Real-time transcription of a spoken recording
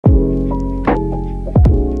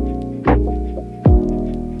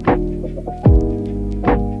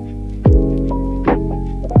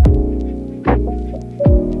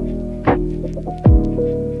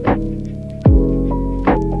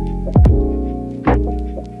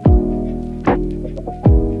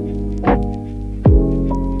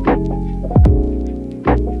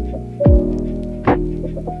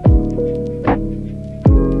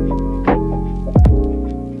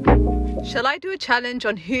might do a challenge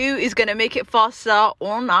on who is gonna make it faster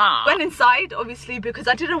or not. Went inside obviously because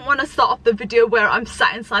I didn't want to start off the video where I'm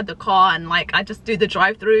sat inside the car and like I just do the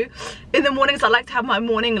drive-through. In the mornings I like to have my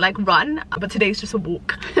morning like run, but today's just a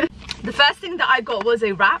walk. The first thing that I got was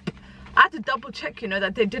a wrap. I had to double check, you know,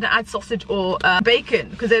 that they didn't add sausage or bacon,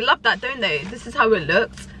 because they love that, don't they? This is how it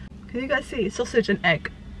looks. Can you guys see? Sausage and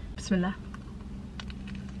egg. Bismillah.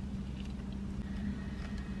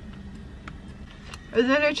 Is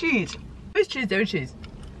there no cheese? Where's cheese? There is cheese.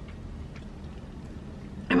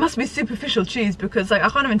 It must be superficial cheese because like I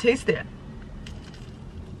can't even taste it.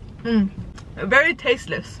 Very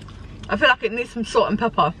tasteless. I feel like it needs some salt and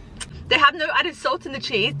pepper. They have no added salt in the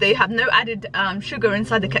cheese. They have no added sugar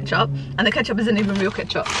inside the ketchup, and the ketchup isn't even real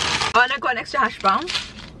ketchup. Oh, and I got an extra hash brown.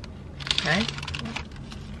 Okay.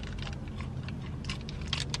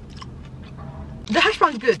 The hash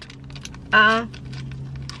brown's good. I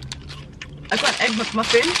got an egg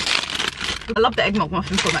McMuffin. I love the egg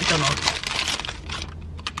McMuffin from McDonald's.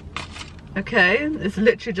 Okay, it's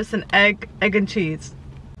literally just an egg and cheese.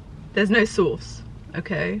 There's no sauce.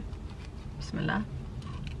 Okay. Bismillah.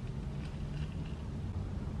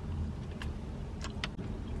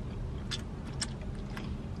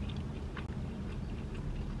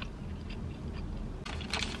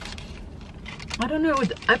 I don't know,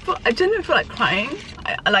 I genuinely feel like crying.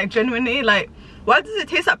 I like genuinely, like, why does it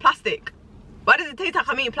taste like plastic? Why does it taste like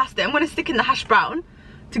I'm eating plastic? I'm gonna stick in the hash brown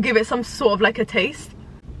to give it some sort of like a taste.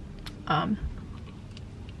 That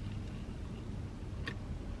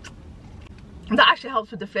actually helps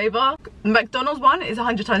with the flavor. McDonald's one is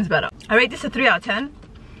 100 times better. I rate this a 3 out of 10.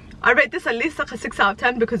 I rate this at least like a 6 out of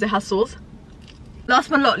 10 because it has sauce. Last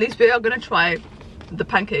but not least, we are gonna try the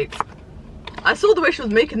pancakes. I saw the way she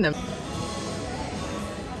was making them.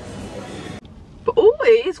 But oh,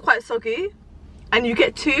 it is quite soggy. And you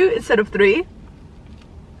get 2 instead of 3.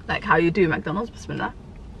 Like how you do McDonald's. Bismillah.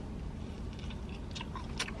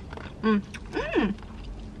 The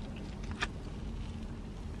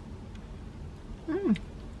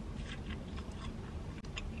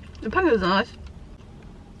pancakes are nice.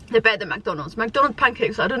 They're better than McDonald's. McDonald's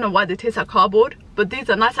pancakes, I don't know why they taste like cardboard, but these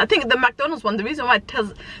are nice. I think the McDonald's one, the reason why it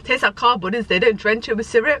tastes like cardboard is they don't drench it with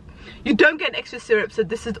syrup. You don't get extra syrup, so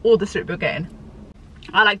this is all the syrup you're getting.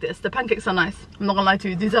 I like this. The pancakes are nice. I'm not gonna lie to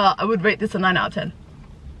you. These are, I would rate this a 9 out of 10.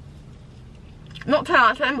 Not 10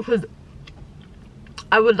 out of 10 because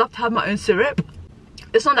I would love to have my own syrup.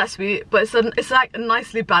 It's not that sweet, but it's like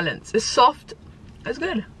nicely balanced. It's soft. It's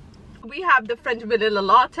good. We have the French vanilla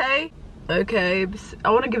latte. Okay, I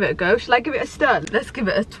want to give it a go. Shall I give it a stir? Let's give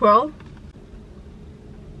it a twirl.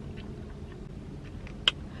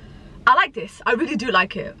 I like this. I really do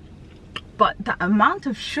like it. But the amount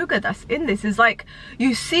of sugar that's in this is like,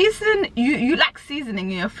 you season, you like seasoning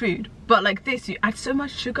in your food, but like this, you add so much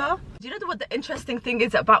sugar. Do you know what the interesting thing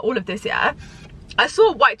is about all of this, yeah? I saw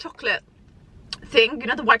a white chocolate thing, you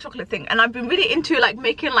know, the white chocolate thing, and I've been really into like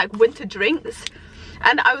making like winter drinks.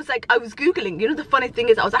 And I was like, I was Googling, you know, the funny thing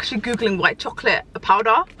is I was actually Googling white chocolate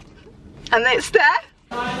powder, and then it's there.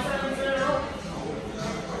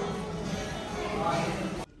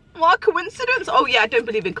 What coincidence? Oh yeah, I don't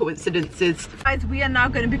believe in coincidences. Guys, we are now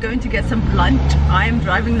going to be going to get some lunch. I am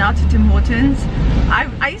driving now to Tim Hortons.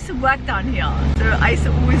 I used to work down here, so I used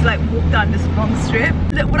to always like walk down this long strip.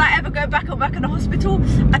 Would I ever go back and work in a hospital?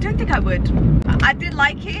 I don't think I would. I did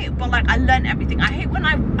like it, but like I learned everything. I hate when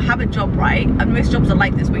I have a job, right? And most jobs are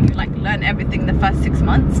like this, where you like learn everything the first 6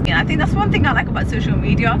 months. And I think that's one thing I like about social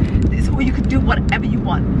media. Is where you can do whatever you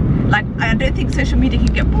want. Like I don't think social media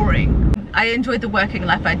can get boring. I enjoyed the working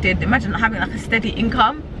life I did. Imagine having like a steady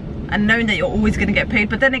income and knowing that you're always going to get paid.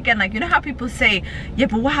 But then again, like, you know how people say, yeah,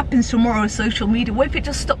 but what happens tomorrow with social media? What if it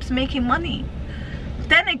just stops making money?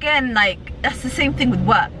 Then again, like, that's the same thing with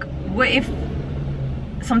work. What if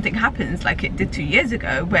something happens like it did 2 years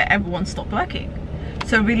ago where everyone stopped working?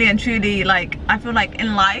 So really and truly, like, I feel like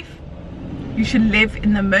in life you should live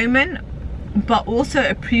in the moment but also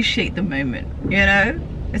appreciate the moment, you know?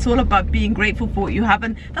 It's all about being grateful for what you have,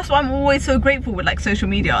 and that's why I'm always so grateful with like social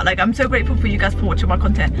media. Like, I'm so grateful for you guys for watching my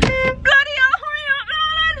content. Bloody hell, hurry up,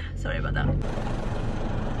 Nolan! Sorry about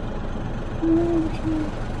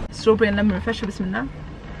that. Strawberry and lemon refresher, bismillah.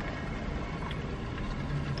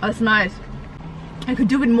 That's nice. I could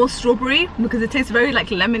do with more strawberry because it tastes very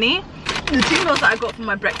like lemony. The 2 meals that I got for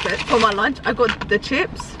my breakfast, for my lunch, I got the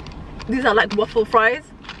chips. These are like waffle fries.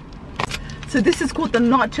 So this is called the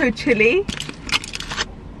nacho chili.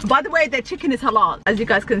 By the way, their chicken is halal. As you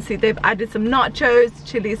guys can see, they've added some nachos,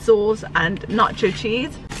 chili sauce, and nacho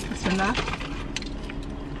cheese. Bismillah.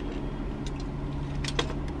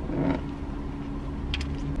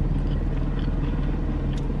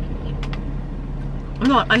 I'm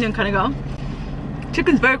not an onion kind of girl.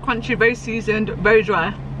 Chicken's very crunchy, very seasoned, very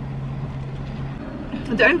dry.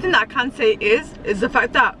 The only thing that I can say is the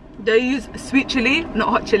fact that they use sweet chili, not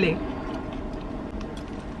hot chili.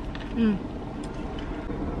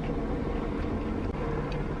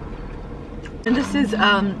 And this is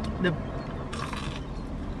the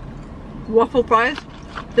waffle fries.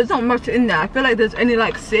 There's not much in there. I feel like there's only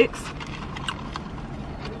like 6.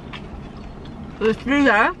 There's 3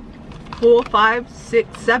 there. 4, 5,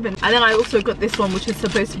 6, 7. And then I also got this one, which is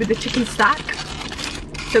supposed to be the chicken stack.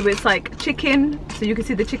 So it's like chicken, so you can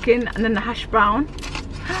see the chicken, and then the hash brown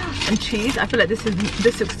and cheese. I feel like this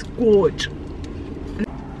looks gorge.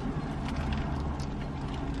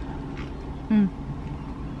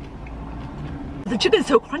 The chicken is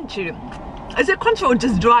so crunchy. Is it crunchy or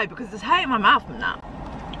just dry? Because there's hair in my mouth from that.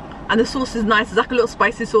 And the sauce is nice. It's like a little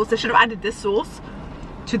spicy sauce. They should have added this sauce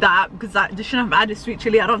to that, because they shouldn't have added sweet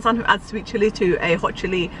chili. I don't understand who adds sweet chili to a hot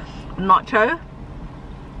chili nacho.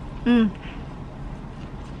 And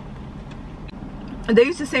they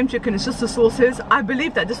use the same chicken, it's just the sauces. I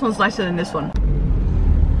believe that this one's nicer than this one.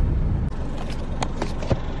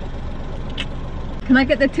 Can I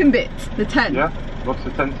get the Timbits? The 10? Yeah. What's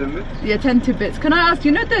the 10 Timbits? Yeah, 10 Timbits. Can I ask,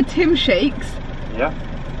 you know the Tim shakes? Yeah.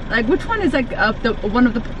 Like, which one is like one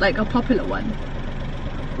of the, like, a popular one?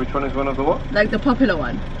 Which one is one of the what? Like the popular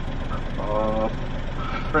one.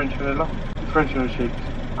 French vanilla. French vanilla shakes.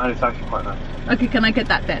 And it's actually quite nice. Okay, can I get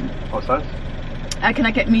that then? What size? Can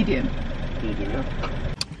I get medium? Medium, yeah.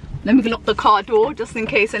 Let me lock the car door just in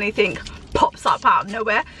case anything pops up out of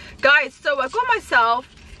nowhere. Guys, so I got myself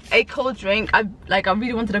a cold drink. I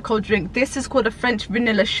really wanted a cold drink. This is called a French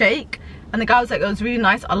vanilla shake. And the guy was like, it was really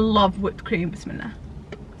nice. I love whipped cream. Bismillah.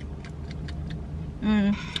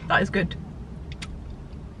 That is good.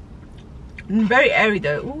 Very airy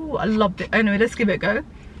though. Ooh, I loved it. Anyway, let's give it a go.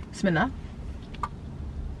 Bismillah.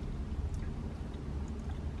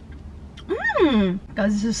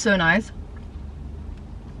 Guys, this is so nice.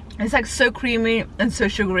 It's like so creamy and so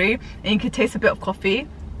sugary, and you can taste a bit of coffee.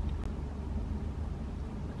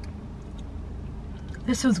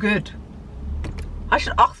 This was good. I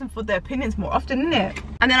should ask them for their opinions more often, innit?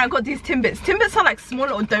 And then I got these Timbits. Timbits are like small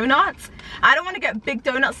little donuts. I don't want to get big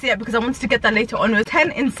donuts yet because I wanted to get that later on. There's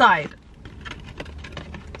 10 inside.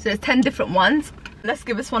 So there's 10 different ones. Let's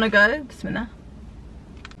give this one a go. Bismillah.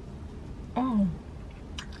 Oh.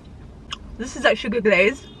 This is like sugar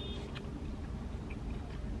glaze.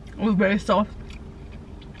 It was very soft.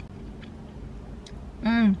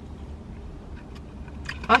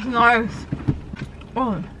 That's nice.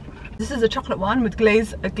 Oh. This is a chocolate one with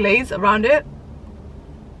a glaze around it.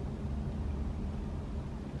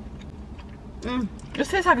 This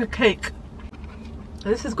tastes like a cake.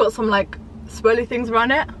 This has got some like swirly things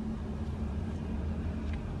around it.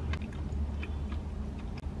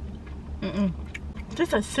 It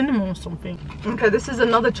tastes like cinnamon or something. Okay, this is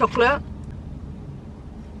another chocolate.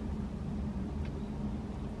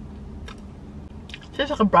 It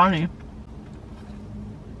tastes like a brownie.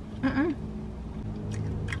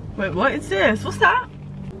 Wait, what is this? What's that?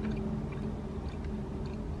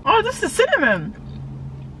 Oh, this is cinnamon.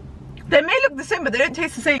 They may look the same, but they don't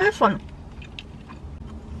taste the same. This one.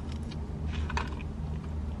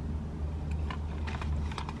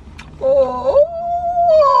 Oh,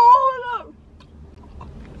 no.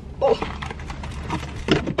 Oh.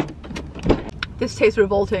 This tastes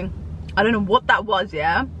revolting. I don't know what that was,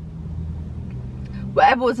 yeah?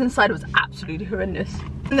 Whatever was inside was absolutely horrendous.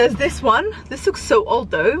 And there's this one. This looks so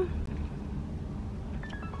old though.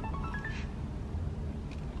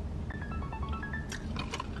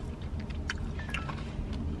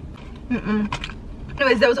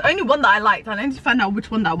 Anyways, there was only one that I liked, and I need to find out which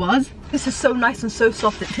one that was. This is so nice and so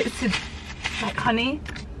soft. It tasted like honey.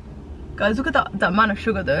 Guys, look at that amount of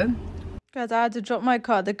sugar though. Guys, I had to drop my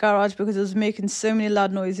car at the garage because it was making so many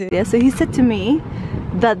loud noises. Yeah, so he said to me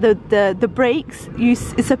that the brakes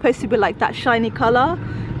is supposed to be like that shiny color,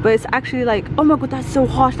 but it's actually like, oh my god, that's so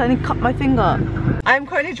harsh, I need to cut my finger. I'm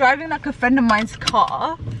currently driving like a friend of mine's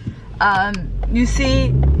car. You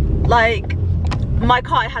see, like my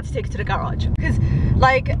car, I had to take it to the garage because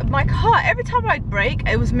like my car, every time I'd brake,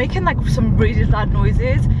 it was making like some really loud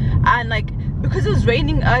noises, and like because it was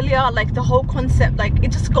raining earlier, like the whole concept, like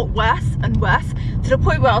it just got worse and worse to the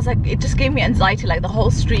point where I was like, it just gave me anxiety, like the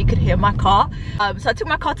whole street could hear my car. So I took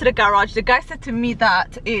my car to the garage. The guy said to me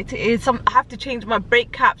that it is I have to change my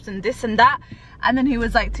brake caps and this and that, and then he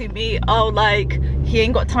was like to me, oh, like he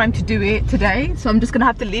ain't got time to do it today, so I'm just gonna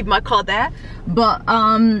have to leave my car there. But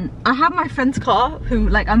I have my friend's car, who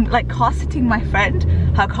like I'm like car sitting my friend,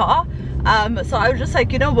 her car. So I was just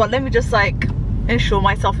like, you know what, let me just like insure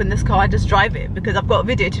myself in this car. I just drive it because I've got a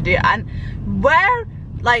video to do. And where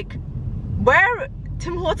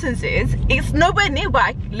Tim Hortons is, it's nowhere near where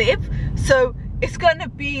I live, so it's gonna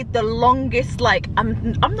be the longest. Like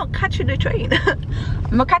I'm not catching a train.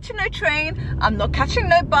 I'm not catching no train, I'm not catching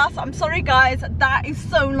no bus. I'm sorry guys, that is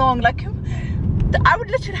so long. Like I would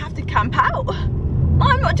literally have to camp out.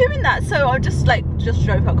 I'm not doing that, so I just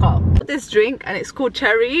drove her car. This drink, and it's called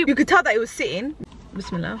cherry. You could tell that it was sitting.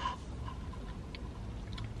 Bismillah.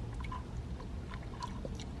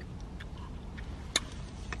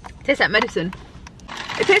 Tastes like medicine.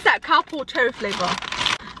 It tastes like cowpaw cherry flavour.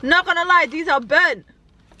 Not gonna lie, these are burnt.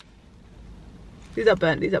 These are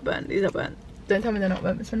burnt, these are burnt, these are burnt. Don't tell me they're not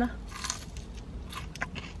burnt, Bismillah.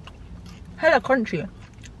 Hella crunchy.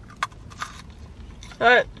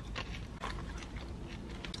 Alright.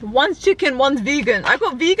 One's chicken, one's vegan. I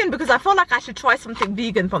got vegan because I felt like I should try something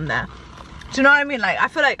vegan from there. Do you know what I mean? Like, I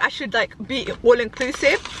feel like I should like be all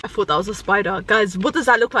inclusive. I thought that was a spider. Guys, what does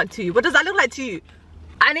that look like to you? What does that look like to you?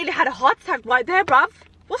 I nearly had a heart attack right there, bruv.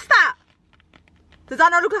 What's that? Does that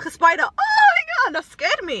not look like a spider? Oh my god, that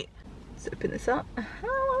scared me. Let's open this up.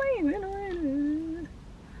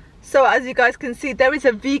 So as you guys can see, there is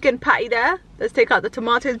a vegan patty there. Let's take out the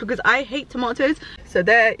tomatoes because I hate tomatoes. So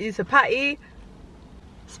there is a patty.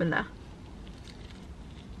 Bismillah.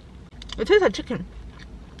 It tastes like chicken.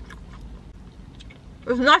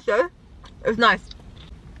 It's nice though. It's nice.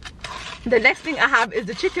 The next thing I have is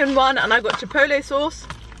the chicken one, and I got chipotle sauce.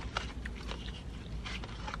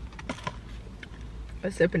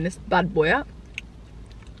 Let's open this bad boy up.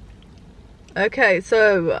 Okay,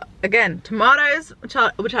 so again, tomatoes,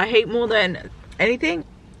 which I hate more than anything.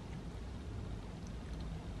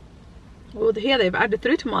 Well, here they've added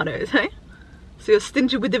 3 tomatoes, eh? So you're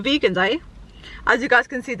stingy with the vegans, eh? As you guys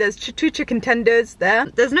can see, there's 2 chicken tenders there.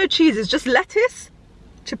 There's no cheese, it's just lettuce,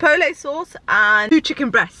 chipotle sauce, and 2 chicken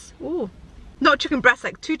breasts. Ooh, not chicken breasts,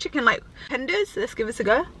 like 2 chicken like tenders. Let's give this a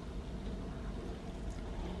go.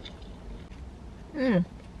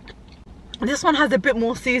 This one has a bit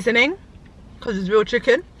more seasoning because it's real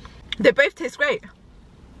chicken. They both taste great.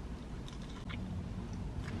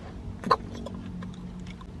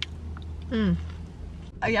 Okay,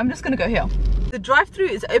 I'm just gonna go here. The drive-thru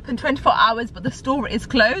is open 24 hours, but the store is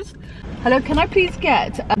closed. Hello, can I please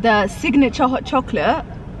get the signature hot chocolate?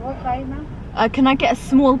 What size, ma'am? Can I get a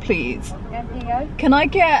small, please? Anything else? Can I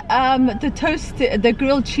get the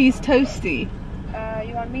grilled cheese toasty?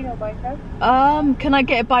 You want meat or by yourself? Can I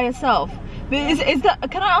get it by yourself? But is that,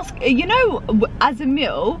 can I ask, you know, as a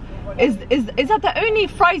meal, is that the only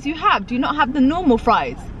fries you have? Do you not have the normal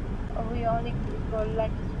fries? Oh, we only got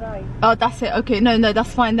lettuce fries. Oh, that's it. Okay, no,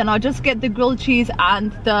 that's fine. Then I'll just get the grilled cheese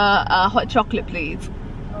and the hot chocolate, please.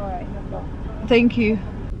 Alright, no problem. Thank you.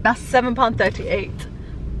 That's £7.38.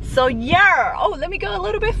 So yeah, oh, let me go a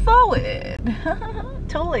little bit forward.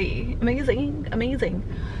 Totally amazing, amazing.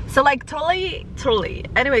 So like totally.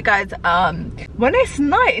 Anyway guys, when it's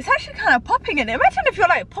night, it's actually kind of popping in. Imagine if you're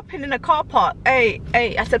like popping in a car park. Hey,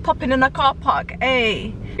 I said popping in a car park.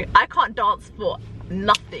 Hey, I can't dance for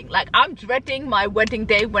nothing. Like I'm dreading my wedding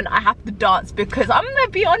day when I have to dance, because I'm gonna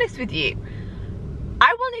be honest with you,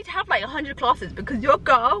 I will need to have like 100 classes, because your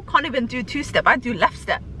girl can't even do 2-step. I do left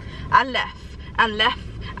step and left and left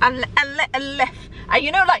and left. And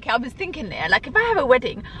you know, like I was thinking there, like if I have a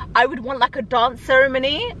wedding, I would want like a dance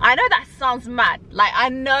ceremony. I know that sounds mad, like I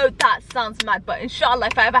know that sounds mad, but inshallah,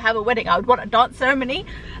 if I ever have a wedding, I would want a dance ceremony.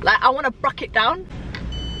 Like I want to bruck it down.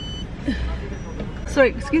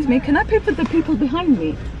 Sorry, excuse me, can I pay for the people behind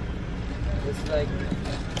me? It's like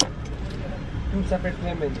 2 separate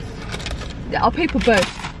payments. Yeah, I'll pay for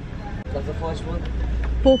both. That's the first one.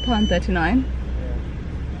 £4.39.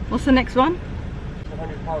 What's the next one?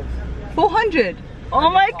 £400. 400. Oh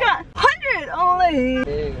my god, 100 only.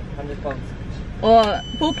 Hey, £100. Or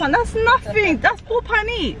 £4. That's nothing. That's £4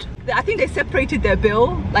 each. I think they separated their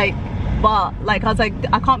bill, like, but like I was like,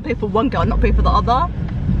 I can't pay for one girl, not pay for the other.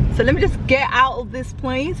 So let me just get out of this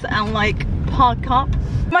place and like park up.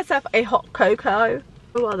 Myself a hot cocoa.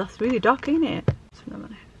 Oh wow, that's really dark, ain't it?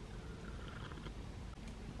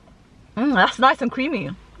 That's nice and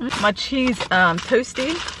creamy. My cheese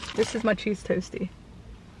toasty. This is my cheese toasty.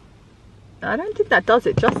 I don't think that does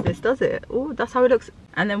it justice, does it? Oh, that's how it looks.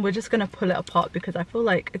 And then we're just gonna pull it apart because I feel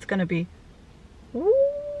like it's gonna be,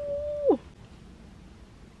 ooh.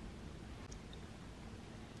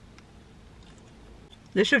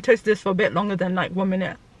 They should have toasted this for a bit longer than like 1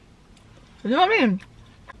 minute. You know what I mean?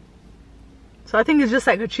 So I think it's just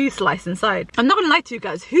like a cheese slice inside. I'm not gonna lie to you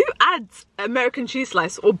guys, who adds American cheese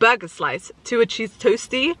slice or burger slice to a cheese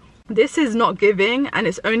toasty? This is not giving, and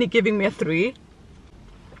it's only giving me a 3.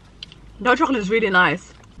 Dark chocolate is really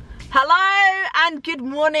nice. Hello and good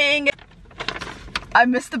morning. I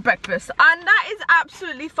missed the breakfast and that is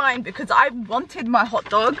absolutely fine because I wanted my hot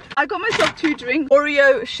dog. I got myself 2 drinks,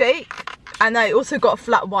 Oreo shake, and I also got a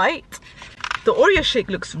flat white. The Oreo shake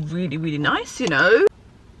looks really nice, you know.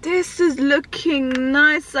 This is looking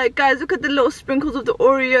nice. Like, guys, look at the little sprinkles of the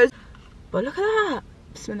Oreos. But look at that.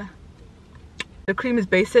 Bismillah. The cream is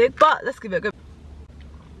basic, but let's give it a go.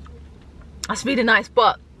 That's really nice,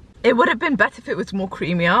 but it would have been better if it was more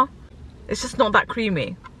creamier. It's just not that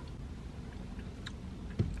creamy.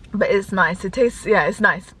 But it's nice. It tastes, yeah, it's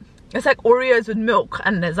nice. It's like Oreos with milk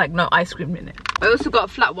and there's like no ice cream in it. I also got a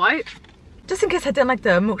flat white, just in case I didn't like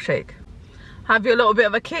the milkshake. Have you a little bit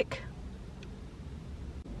of a kick?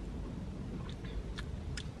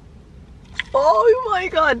 Oh my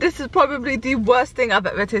god, this is probably the worst thing I've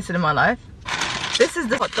ever tasted in my life. This is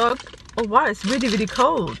the hot dog. Oh wow, it's really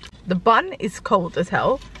cold. The bun is cold as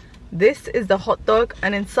hell. This is the hot dog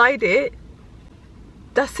and inside it,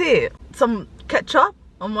 that's it. Some ketchup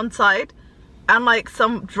on one side and like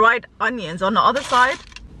some dried onions on the other side.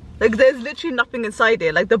 Like there's literally nothing inside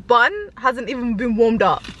it. Like the bun hasn't even been warmed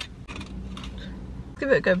up. Give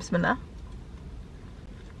it a go, bismillah.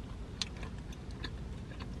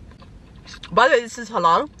 By the way, this is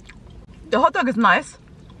halal. The hot dog is nice.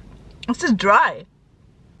 It's just dry.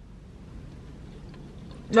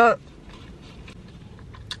 No,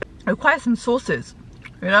 it requires some sauces,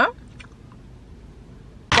 you know?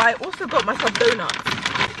 But I also got myself donuts.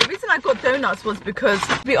 The reason I got donuts was because,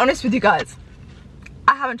 to be honest with you guys,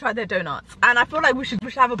 I haven't tried their donuts. And I feel like we should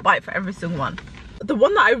have a bite for every single one. The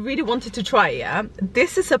one that I really wanted to try, yeah,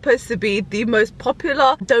 this is supposed to be the most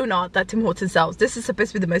popular donut that Tim Hortons sells. This is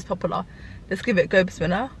supposed to be the most popular. Let's give it a go,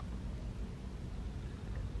 bismillah.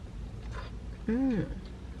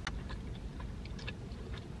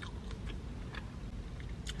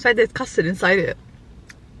 It's like there's custard inside it.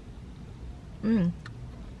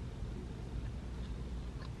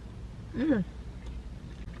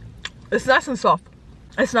 It's nice and soft.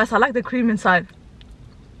 It's nice. I like the cream inside.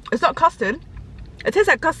 It's not custard. It tastes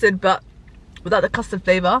like custard, but without the custard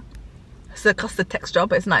flavor. It's a custard texture,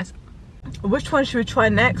 but it's nice. Which one should we try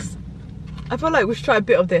next? I feel like we should try a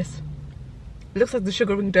bit of this. It looks like the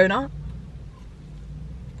sugar ring donut.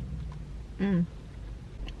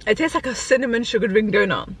 It tastes like a cinnamon sugar ring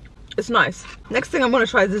donut. It's nice. Next thing I'm gonna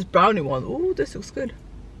try is this brownie one. Oh, this looks good.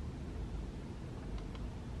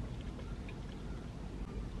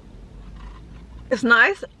 It's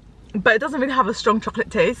nice, but it doesn't really have a strong chocolate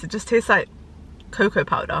taste. It just tastes like cocoa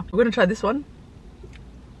powder. We're gonna try this one.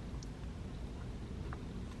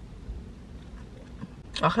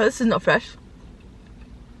 Okay, this is not fresh.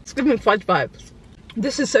 It's giving me fudge vibes.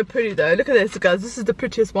 This is so pretty though. Look at this, guys. This is the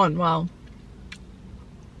prettiest one. Wow.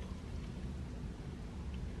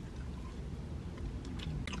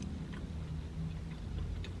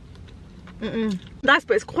 Nice,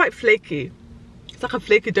 but it's quite flaky. It's like a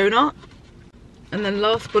flaky donut. And then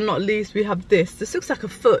last but not least, we have this. This looks like a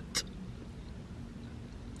foot.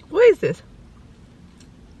 What is this?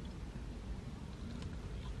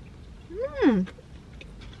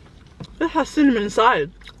 This has cinnamon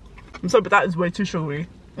inside. I'm sorry, but that is way too sugary.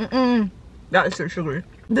 That is so sugary.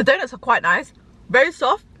 The donuts are quite nice. Very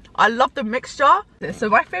soft. I love the mixture. So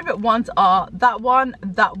my favorite ones are that one,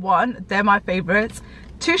 that one. They're my favorites.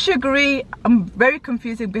 Too sugary, very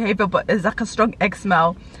confusing behavior, but it's like a strong egg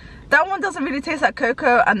smell. That one doesn't really taste like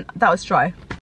cocoa, and that was dry.